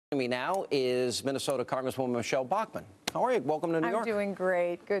Me now is Minnesota Congresswoman Michele Bachman. How are you? Welcome to New York. I'm doing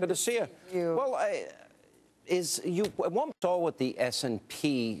great. Good to see you. Well, one saw what the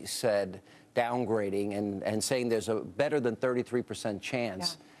S&P said, downgrading and saying there's a better than 33%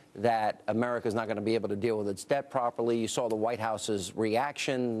 chance that America is not going to be able to deal with its debt properly. You saw the White House's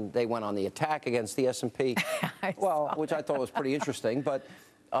reaction. They went on the attack against the S&P, which I thought was pretty interesting. But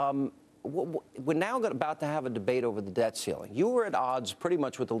we're now about to have a debate over the debt ceiling. You were at odds pretty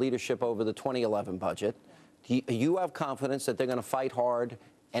much with the leadership over the 2011 budget. Do you have confidence that they're going to fight hard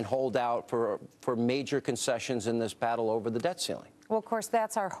and hold out for major concessions in this battle over the debt ceiling? Well, of course,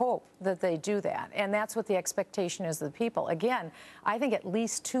 that's our hope that they do that. And that's what the expectation is of the people. Again, I think at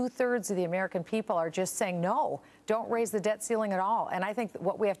least 2/3 of the American people are just saying, no, don't raise the debt ceiling at all. And I think that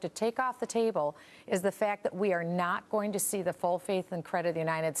what we have to take off the table is the fact that we are not going to see the full faith and credit of the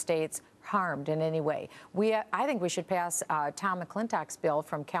United States harmed in any way. I think we should pass Tom McClintock's bill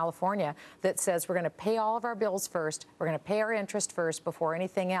from California that says we're going to pay all of our bills first. We're going to pay our interest first before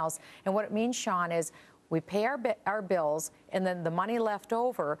anything else. And what it means, Sean, is we pay our bills, and then the money left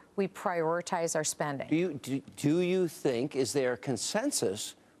over, we prioritize our spending. Do you think, is there a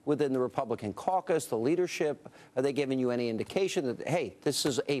consensus within the Republican caucus, the leadership? Are they giving you any indication that, hey, this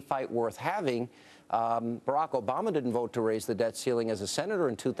is a fight worth having? Barack Obama didn't vote to raise the debt ceiling as a senator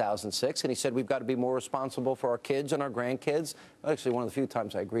in 2006, and he said we've got to be more responsible for our kids and our grandkids. Actually, one of the few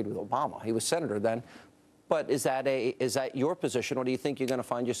times I agreed with Obama. He was senator then. But is that your position, or do you think you're going to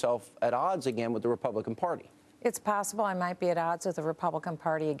find yourself at odds again with the Republican Party? It's possible I might be at odds with the Republican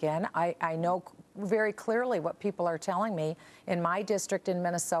Party again. I know very clearly what people are telling me in my district in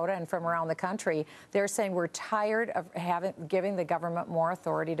Minnesota and from around the country. They're saying we're tired of giving the government more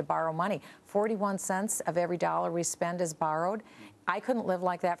authority to borrow money. 41 cents of every dollar we spend is borrowed. I couldn't live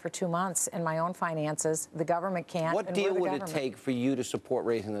like that for 2 months in my own finances. The government can't. What deal would it take for you to support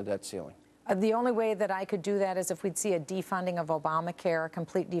raising the debt ceiling? The only way that I could do that is if we'd see a defunding of Obamacare,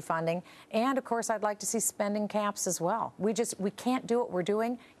 complete defunding. And, of course, I'd like to see spending caps as well. We can't do what we're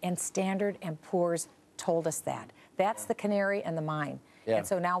doing, and Standard & Poor's told us that. That's the canary in the mine. Yeah. And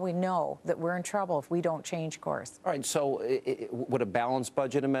so now we know that we're in trouble if we don't change course. All right, so would a balanced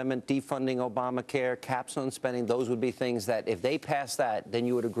budget amendment, defunding Obamacare, caps on spending, those would be things that if they pass that, then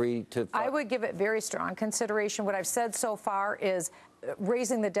you would agree to... I would give it very strong consideration. What I've said so far is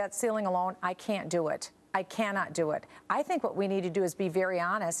raising the debt ceiling alone, I can't do it. I cannot do it. I think what we need to do is be very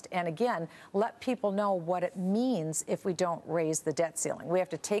honest and, again, let people know what it means if we don't raise the debt ceiling. We have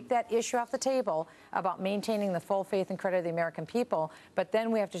to take that issue off the table about maintaining the full faith and credit of the American people, but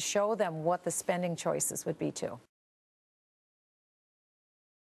then we have to show them what the spending choices would be, too.